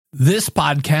This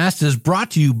podcast is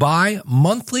brought to you by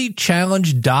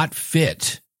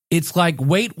monthlychallenge.fit. It's like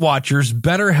Weight Watchers,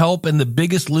 BetterHelp, and The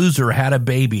Biggest Loser had a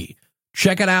baby.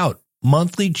 Check it out,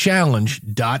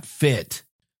 monthlychallenge.fit.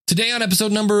 Today on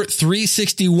episode number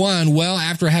 361, well,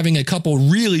 after having a couple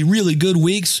really good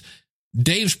weeks,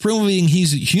 Dave's proving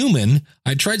he's human.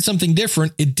 I tried something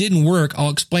different. It didn't work. I'll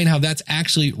explain how that's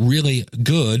actually really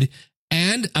good.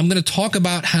 And I'm going to talk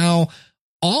about how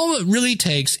all it really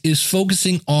takes is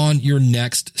focusing on your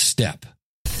next step.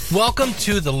 Welcome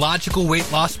to the Logical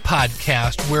Weight Loss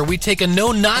Podcast, where we take a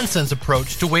no-nonsense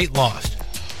approach to weight loss.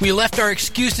 We left our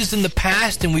excuses in the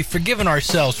past and we've forgiven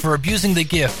ourselves for abusing the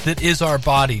gift that is our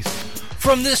bodies.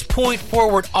 From this point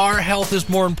forward, our health is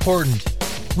more important.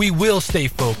 We will stay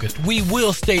focused. We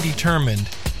will stay determined.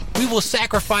 We will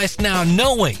sacrifice now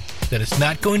knowing that it's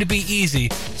not going to be easy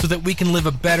so that we can live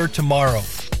a better tomorrow.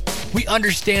 We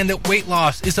understand that weight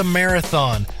loss is a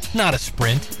marathon, not a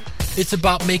sprint. It's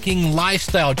about making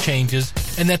lifestyle changes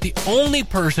and that the only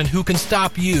person who can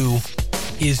stop you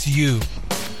is you.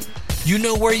 You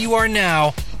know where you are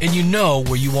now and you know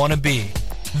where you want to be.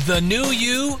 The new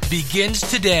you begins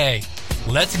today.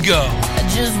 Let's go. I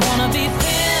just want to be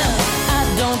thin.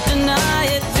 I don't deny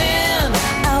it thin.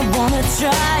 I want to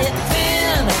try it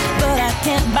thin, but I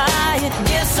can't buy it.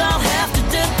 Guess I'll have to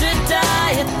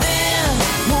diet thin.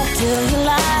 Won't tell you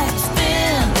lies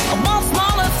thin. I want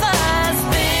smaller thighs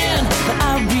thin, but I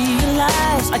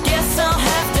realize I guess I'll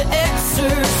have to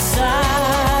exercise.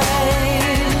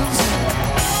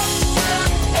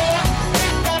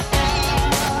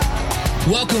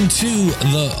 Welcome to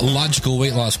the Logical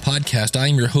Weight Loss Podcast. I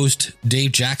am your host,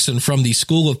 Dave Jackson from the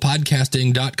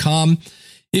schoolofpodcasting.com.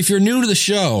 If you're new to the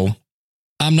show,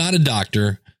 I'm not a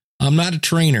doctor. I'm not a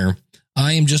trainer.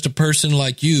 I am just a person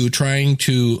like you trying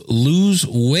to lose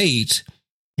weight.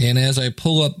 And as I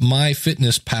pull up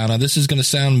MyFitnessPal, now this is going to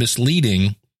sound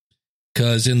misleading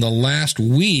because in the last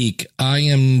week, I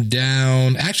am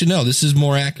down. Actually, no, this is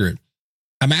more accurate.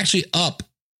 I'm actually up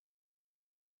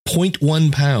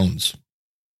 0.1 pounds.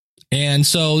 And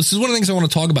so this is one of the things I want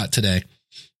to talk about today.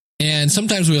 And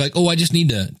sometimes we're like, oh, I just need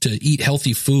to eat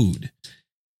healthy food.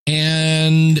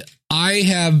 And I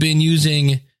have been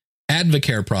using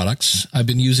Advocare products. I've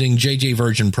been using JJ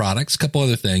Virgin products, a couple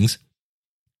other things.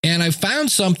 And I found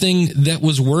something that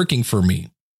was working for me.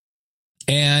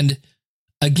 And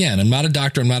again, I'm not a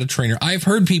doctor. I'm not a trainer. I've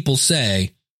heard people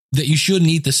say that you shouldn't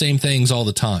eat the same things all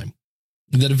the time,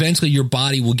 that eventually your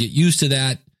body will get used to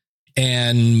that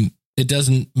and it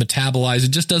doesn't metabolize.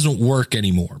 It just doesn't work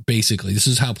anymore. Basically, this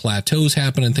is how plateaus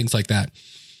happen and things like that.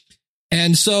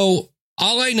 And so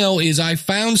all I know is I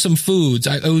found some foods.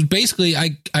 I in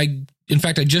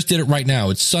fact, I just did it right now.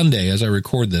 It's Sunday as I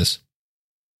record this.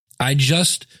 I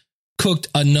just cooked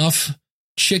enough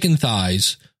chicken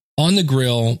thighs on the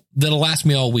grill that'll last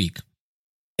me all week.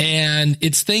 And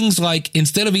it's things like,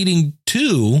 instead of eating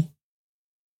 2,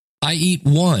 I eat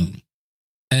 1.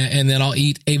 And then I'll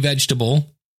eat a vegetable.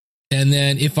 And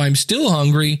then if I'm still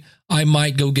hungry, I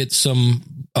might go get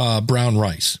some brown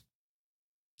rice.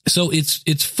 So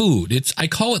it's food. I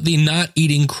call it the not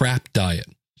eating crap diet.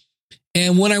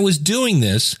 And when I was doing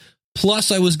this,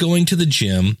 plus I was going to the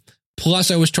gym,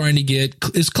 plus I was trying to get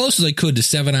as close as I could to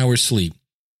 7 hours sleep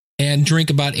and drink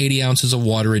about 80 ounces of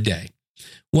water a day.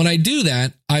 When I do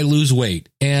that, I lose weight.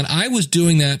 And I was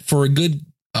doing that for a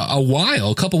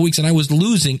while, a couple of weeks, and I was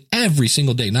losing every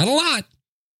single day. Not a lot,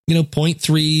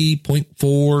 0.3,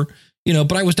 0.4,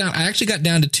 but I was down. I actually got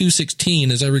down to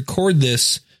 216 as I record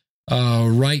this.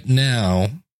 Right now,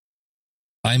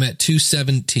 I'm at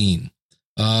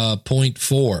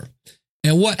 217.4.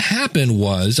 And what happened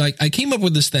was I came up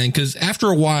with this thing because after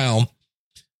a while,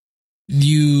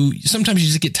 sometimes you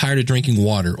just get tired of drinking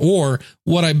water. Or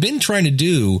what I've been trying to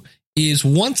do is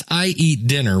once I eat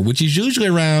dinner, which is usually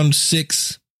around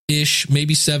 6-ish,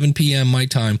 maybe 7 p.m. my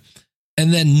time,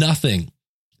 and then nothing.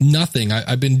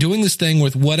 I've been doing this thing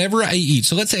with whatever I eat.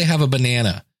 So let's say I have a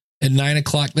banana at 9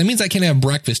 o'clock. That means I can't have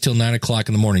breakfast till 9 o'clock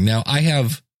in the morning. Now, I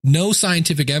have no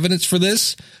scientific evidence for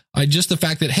this. Just the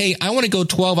fact that, hey, I want to go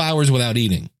 12 hours without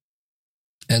eating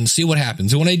and see what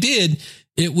happens. And when I did,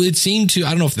 it would seem to,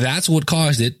 I don't know if that's what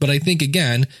caused it, but I think,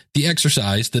 again, the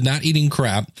exercise, the not eating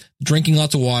crap, drinking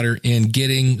lots of water, and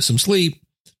getting some sleep,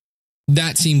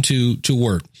 that seemed to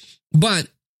work. But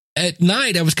at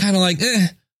night, I was kind of like,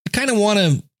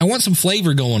 I want some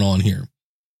flavor going on here.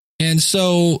 And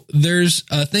so there's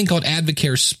a thing called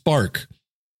Advocare Spark.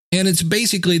 And it's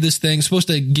basically this thing supposed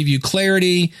to give you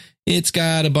clarity. It's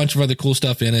got a bunch of other cool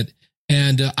stuff in it.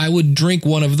 And I would drink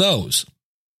one of those.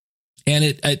 And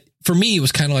it for me, it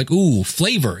was kind of like, ooh,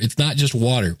 flavor. It's not just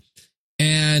water.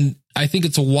 and I think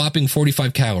it's a whopping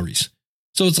 45 calories.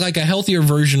 So it's like a healthier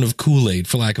version of Kool-Aid,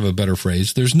 for lack of a better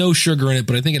phrase. There's no sugar in it,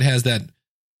 but I think it has that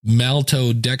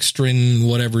maltodextrin,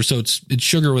 whatever. So it's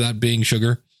sugar without being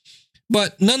sugar.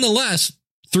 But nonetheless,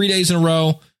 3 days in a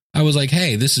row, I was like,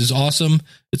 hey, this is awesome.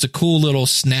 It's a cool little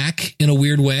snack in a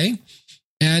weird way.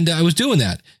 And I was doing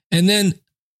that. And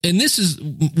this is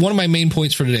one of my main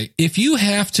points for today. If you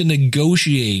have to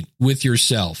negotiate with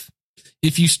yourself,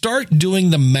 if you start doing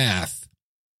the math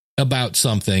about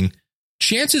something,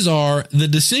 chances are the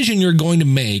decision you're going to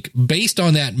make based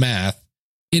on that math,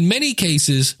 in many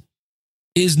cases,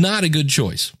 is not a good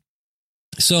choice.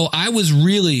 So I was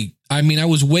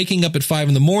waking up at 5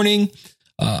 a.m.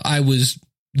 I was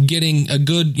getting a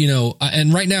good,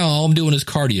 and right now all I'm doing is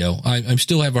cardio. I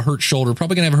still have a hurt shoulder,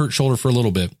 probably going to have a hurt shoulder for a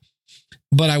little bit,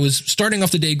 but I was starting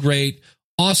off the day great,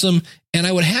 awesome. And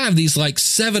I would have these like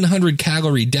 700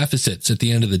 calorie deficits at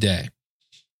the end of the day.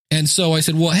 And so I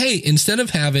said, well, hey, instead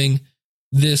of having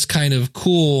this kind of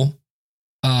cool,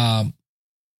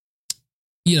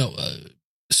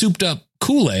 souped up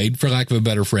Kool-Aid, for lack of a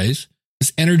better phrase,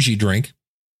 this energy drink,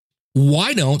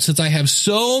 why don't, since I have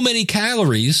so many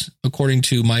calories, according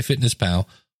to MyFitnessPal,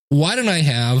 why don't I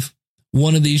have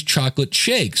one of these chocolate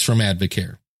shakes from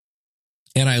Advocare?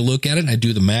 And I look at it and I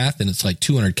do the math, and it's like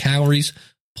 200 calories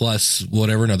plus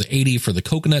whatever, another 80 for the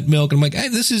coconut milk. And I'm like, hey,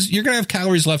 you're going to have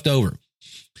calories left over.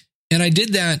 And I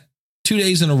did that 2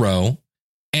 days in a row.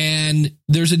 And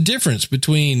there's a difference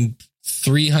between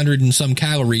 300 and some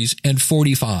calories and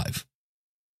 45.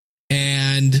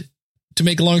 And to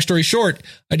make a long story short,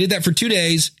 I did that for 2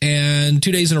 days, and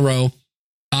 2 days in a row,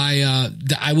 I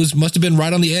must have been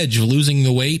right on the edge of losing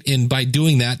the weight. And by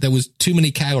doing that was too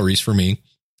many calories for me,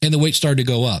 and the weight started to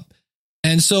go up.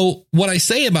 And so what I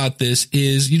say about this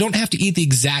is you don't have to eat the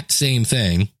exact same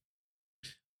thing,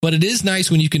 but it is nice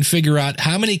when you can figure out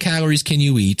how many calories can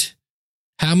you eat,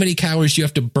 how many calories do you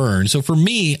have to burn. So for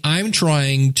me, I'm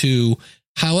trying to,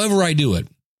 however I do it,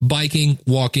 biking,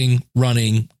 walking,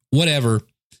 running, whatever,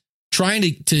 trying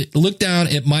to look down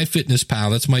at MyFitnessPal.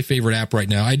 That's my favorite app right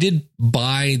now. I did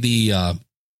buy the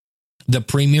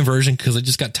premium version because I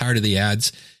just got tired of the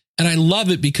ads. And I love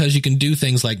it because you can do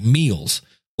things like meals.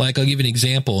 Like, I'll give you an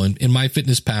example. In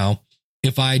MyFitnessPal,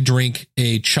 if I drink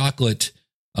a chocolate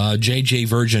JJ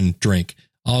Virgin drink,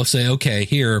 I'll say, okay,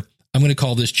 here, I'm going to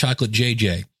call this chocolate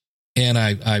JJ. And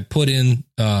I put in,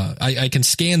 I can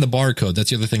scan the barcode.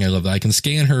 That's the other thing I love. I can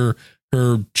scan her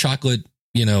chocolate,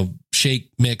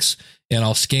 shake mix, and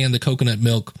I'll scan the coconut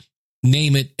milk,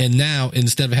 name it. And now,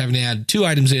 instead of having to add 2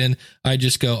 items in, I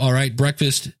just go, all right,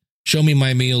 breakfast, show me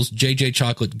my meals, JJ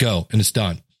chocolate, go. And it's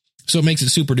done. So it makes it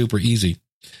super duper easy.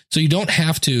 So you don't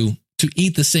have to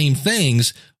eat the same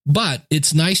things, but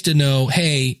it's nice to know,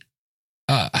 hey,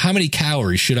 how many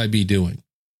calories should I be doing?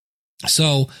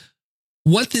 So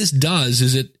what this does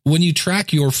is when you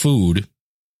track your food,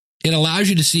 it allows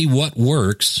you to see what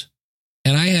works.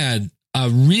 And I had a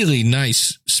really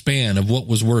nice span of what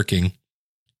was working.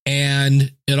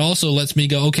 And it also lets me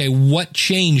go, okay, what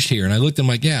changed here? And I looked and I'm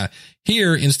like, yeah,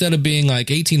 here, instead of being like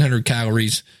 1,800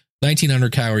 calories,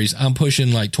 1,900 calories, I'm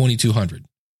pushing like 2,200.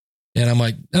 And I'm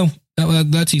like, oh,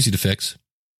 that's easy to fix.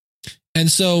 And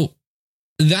so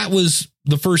that was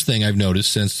the first thing I've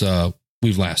noticed since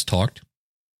we've last talked.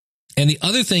 And the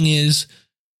other thing is,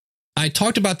 I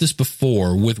talked about this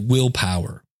before with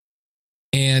willpower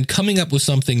and coming up with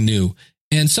something new.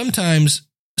 And sometimes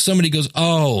somebody goes,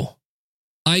 oh,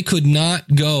 I could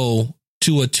not go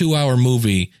to a 2-hour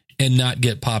movie and not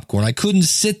get popcorn. I couldn't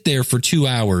sit there for 2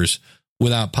 hours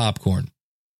without popcorn.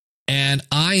 And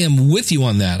I am with you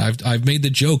on that. I've made the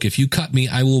joke, if you cut me,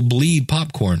 I will bleed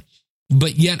popcorn.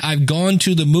 But yet I've gone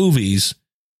to the movies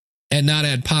and not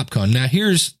had popcorn. Now,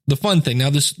 here's the fun thing. Now,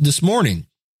 this morning,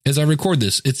 as I record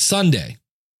this, it's Sunday.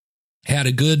 Had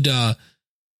a good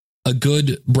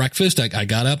breakfast. I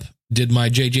got up, did my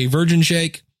JJ Virgin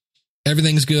shake.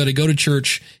 Everything's good. I go to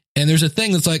church, and there's a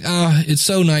thing that's like, it's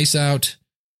so nice out.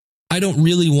 I don't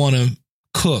really want to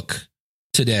cook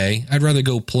today. I'd rather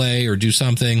go play or do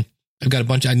something. I've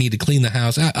got I need to clean the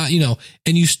house, and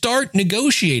you start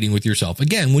negotiating with yourself.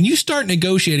 Again, when you start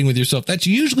negotiating with yourself, that's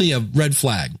usually a red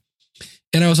flag.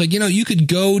 And I was like, you could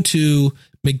go to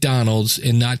McDonald's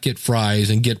and not get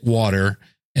fries and get water,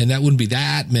 and that wouldn't be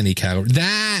that many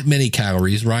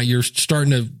calories, right? You're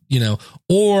starting to,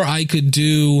 or I could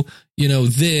do,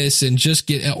 this and just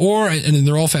get, and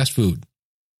they're all fast food.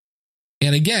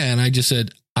 And again, I just said,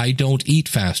 I don't eat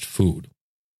fast food.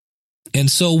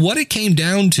 And so what it came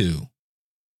down to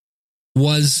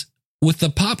was with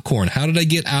the popcorn. How did I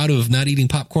get out of not eating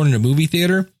popcorn in a movie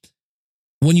theater?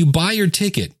 When you buy your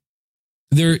ticket,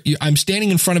 I'm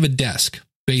standing in front of a desk,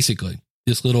 basically,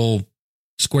 this little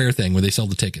square thing where they sell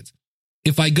the tickets.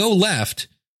 If I go left,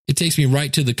 it takes me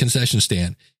right to the concession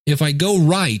stand. If I go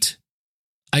right,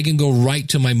 I can go right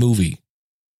to my movie.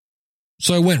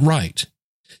 So I went right.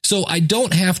 So I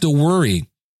don't have to worry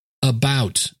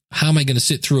about how am I going to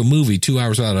sit through a movie 2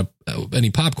 hours without any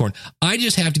popcorn. I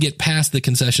just have to get past the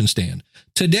concession stand.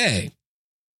 Today,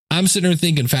 I'm sitting there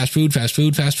thinking fast food, fast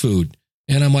food, fast food.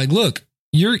 And I'm like, look,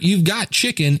 you've got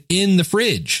chicken in the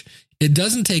fridge. It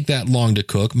doesn't take that long to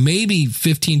cook, maybe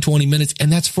 15, 20 minutes.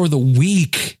 And that's for the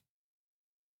week.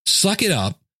 Suck it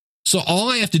up. So all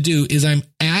I have to do is I'm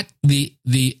at the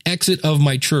exit of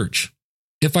my church.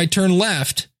 If I turn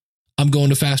left, I'm going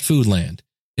to fast food land.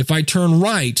 If I turn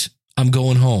right, I'm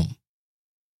going home.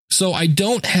 So I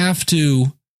don't have to,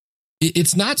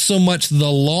 it's not so much the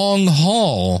long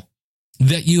haul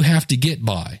that you have to get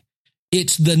by.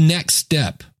 It's the next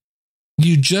step.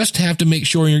 You just have to make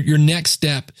sure your next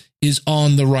step is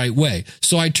on the right way.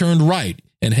 So I turned right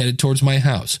and headed towards my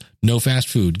house. No fast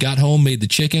food. Got home, made the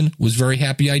chicken, was very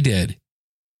happy I did.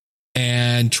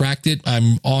 And tracked it.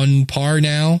 I'm on par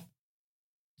now.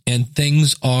 And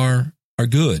things are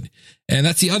good. And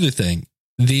that's the other thing.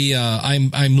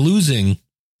 I'm losing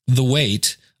the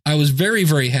weight. I was very,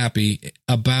 very happy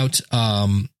about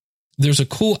there's a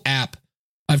cool app.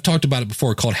 I've talked about it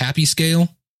before called Happy Scale.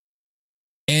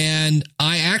 And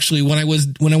I actually, when I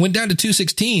went down to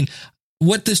 216,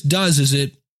 what this does is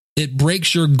it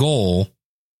breaks your goal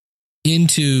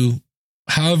into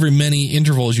however many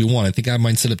intervals you want. I think I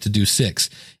might set up to do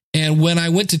 6. And when I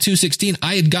went to 216,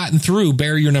 I had gotten through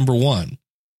barrier number 1.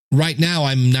 Right now,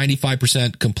 I'm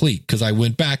 95% complete because I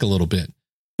went back a little bit.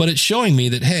 But it's showing me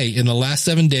that, hey, in the last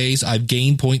 7 days, I've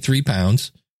gained 0.3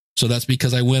 pounds. So that's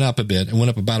because I went up a bit. I went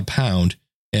up about a pound.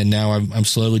 And now I'm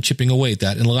slowly chipping away at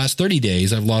that. In the last 30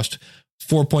 days, I've lost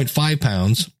 4.5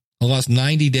 pounds. I lost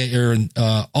 90 days,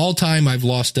 all time, I've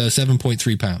lost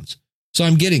 7.3 pounds. So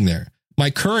I'm getting there. My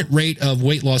current rate of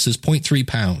weight loss is 0.3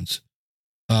 pounds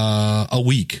a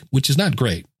week, which is not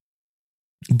great.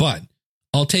 But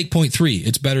I'll take 0.3.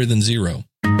 It's better than 0.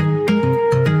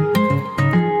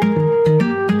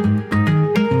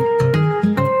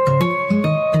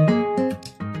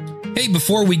 Hey,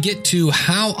 before we get to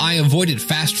how I avoided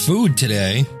fast food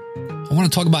today, I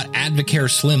want to talk about Advocare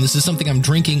Slim. This is something I'm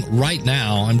drinking right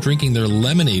now. I'm drinking their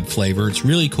lemonade flavor. It's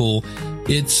really cool.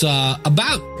 It's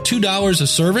about $2 a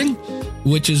serving,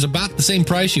 which is about the same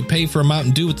price you pay for a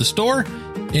Mountain Dew at the store.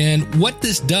 And what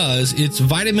this does, it's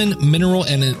vitamin, mineral,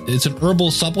 and it's an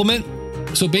herbal supplement.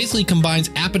 So it basically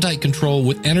combines appetite control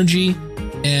with energy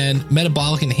and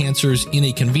metabolic enhancers in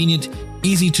a convenient,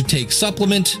 easy to take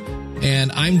supplement.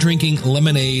 And I'm drinking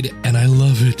lemonade and I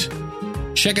love it.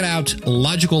 Check it out,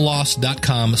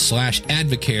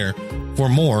 logicalloss.com/Advocare for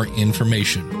more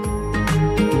information.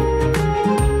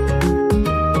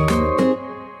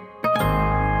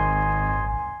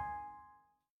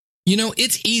 You know,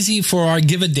 it's easy for our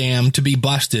give a damn to be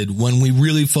busted when we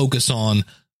really focus on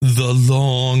the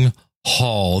long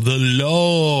haul,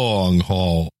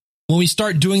 When we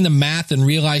start doing the math and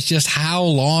realize just how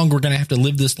long we're going to have to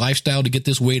live this lifestyle to get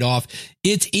this weight off,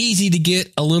 it's easy to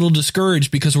get a little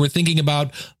discouraged because we're thinking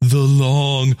about the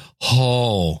long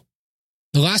haul.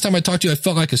 The last time I talked to you, I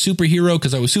felt like a superhero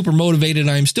because I was super motivated.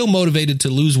 I am still motivated to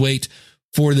lose weight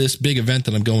for this big event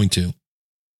that I'm going to.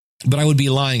 But I would be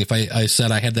lying if I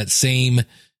said I had that same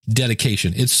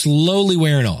dedication. It's slowly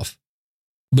wearing off,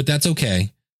 but that's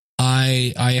okay.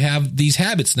 I have these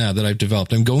habits now that I've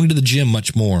developed. I'm going to the gym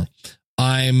much more.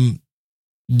 I'm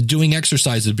doing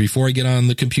exercises before I get on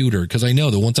the computer because I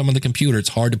know that once I'm on the computer, it's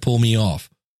hard to pull me off.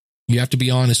 You have to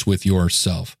be honest with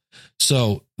yourself.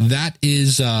 So that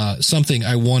is something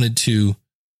I wanted to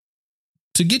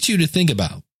get you to think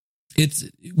about.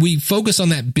 We focus on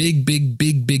that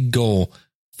big goal.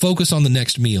 Focus on the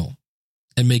next meal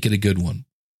and make it a good one.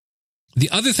 The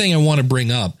other thing I want to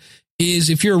bring up is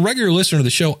if you're a regular listener to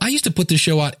the show, I used to put this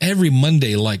show out every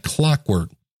Monday like clockwork.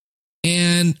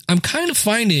 And I'm kind of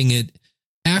finding it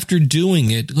after doing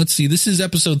it. Let's see, this is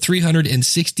episode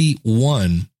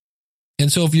 361.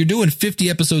 And so if you're doing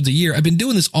 50 episodes a year, I've been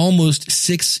doing this almost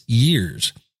 6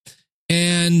 years.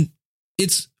 And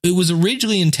it was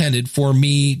originally intended for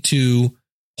me to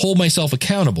hold myself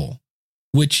accountable,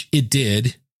 which it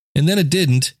did. And then it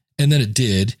didn't. And then it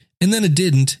did. And then it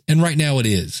didn't. And right now it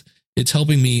is. It's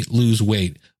helping me lose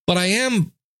weight. But I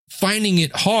am finding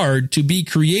it hard to be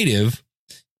creative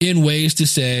in ways to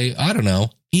say, I don't know,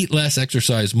 eat less,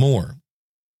 exercise more.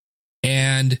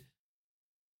 And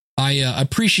I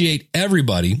appreciate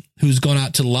everybody who's gone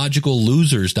out to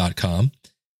logicallosers.com.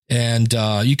 And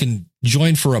you can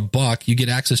join for $1, you get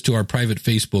access to our private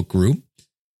Facebook group.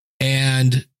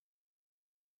 And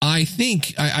I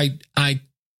think I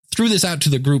threw this out to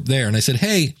the group there and I said,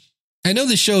 hey, I know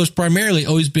this show has primarily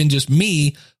always been just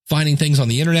me finding things on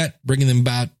the internet, bringing them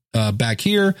about back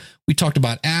here. We talked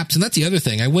about apps, and that's the other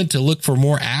thing. I went to look for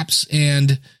more apps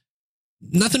and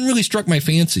nothing really struck my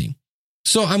fancy.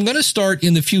 So I'm going to start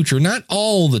in the future, not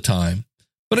all the time,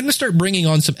 but I'm going to start bringing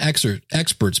on some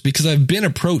experts because I've been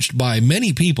approached by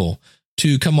many people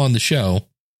to come on the show.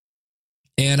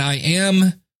 And I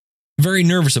am very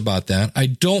nervous about that. I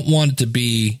don't want it to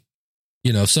be,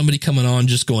 somebody coming on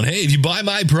just going, hey, if you buy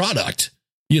my product,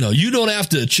 you don't have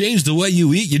to change the way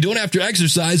you eat. You don't have to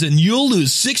exercise and you'll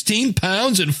lose 16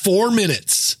 pounds in 4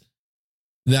 minutes.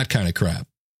 That kind of crap.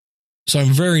 So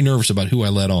I'm very nervous about who I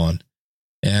let on.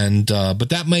 And, but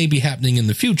that may be happening in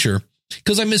the future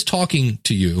because I miss talking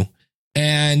to you.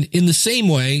 And in the same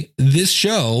way, this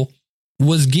show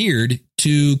was geared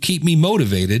to keep me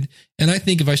motivated. And I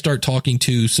think if I start talking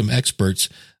to some experts,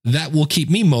 that will keep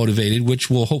me motivated, which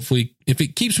will hopefully, if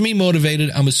it keeps me motivated,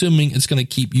 I'm assuming it's going to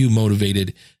keep you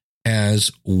motivated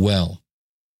as well.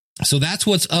 So that's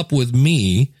what's up with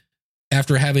me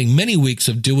after having many weeks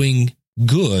of doing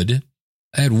good.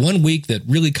 I had 1 week that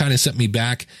really kind of set me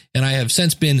back, and I have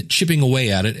since been chipping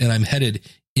away at it, and I'm headed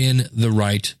in the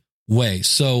right way.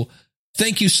 So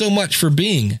thank you so much for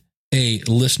being a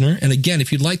listener. And again,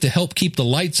 if you'd like to help keep the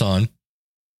lights on,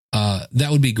 that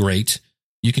would be great.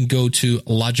 You can go to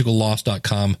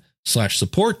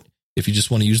logicalloss.com/support if you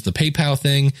just want to use the PayPal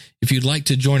thing. If you'd like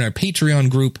to join our Patreon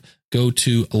group, go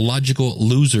to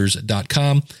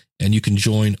logicallosers.com and you can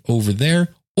join over there.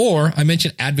 Or I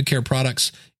mentioned Advocare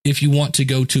products. If you want to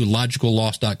go to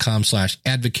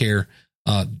logicalloss.com/Advocare,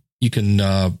 you can,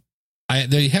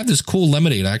 they have this cool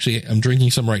lemonade. Actually, I'm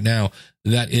drinking some right now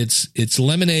that it's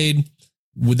lemonade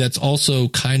that's also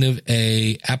kind of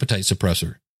a appetite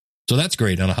suppressor. So that's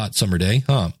great on a hot summer day,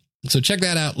 huh? So check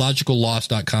that out,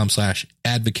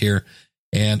 logicalloss.com/Advocare.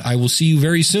 And I will see you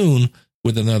very soon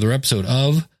with another episode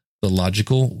of the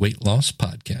Logical Weight Loss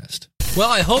Podcast. Well,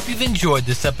 I hope you've enjoyed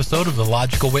this episode of the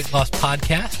Logical Weight Loss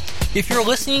Podcast. If you're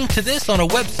listening to this on a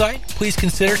website, please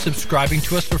consider subscribing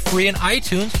to us for free in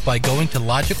iTunes by going to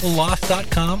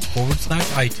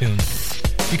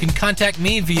logicalloss.com/iTunes. You can contact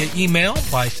me via email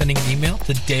by sending an email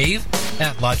to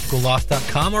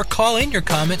dave@logicalloss.com or call in your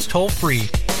comments toll free,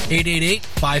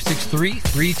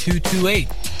 888-563-3228.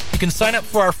 You can sign up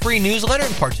for our free newsletter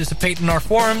and participate in our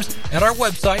forums at our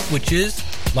website, which is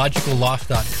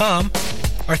logicalloss.com.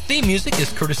 Our theme music is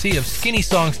courtesy of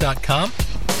skinnysongs.com.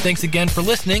 Thanks again for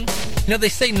listening. They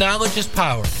say knowledge is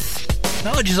power.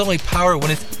 Knowledge is only power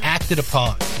when it's acted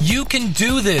upon. You can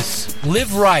do this.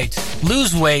 Live right.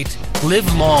 Lose weight. Live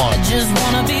long. I just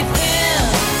wanna be thin.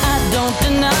 I don't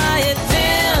deny it.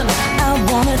 Thin. I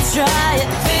wanna try it.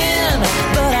 Thin.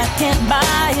 But I can't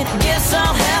buy it. Guess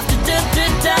I'll have to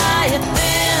diet.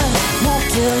 Thin.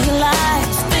 Won't kill you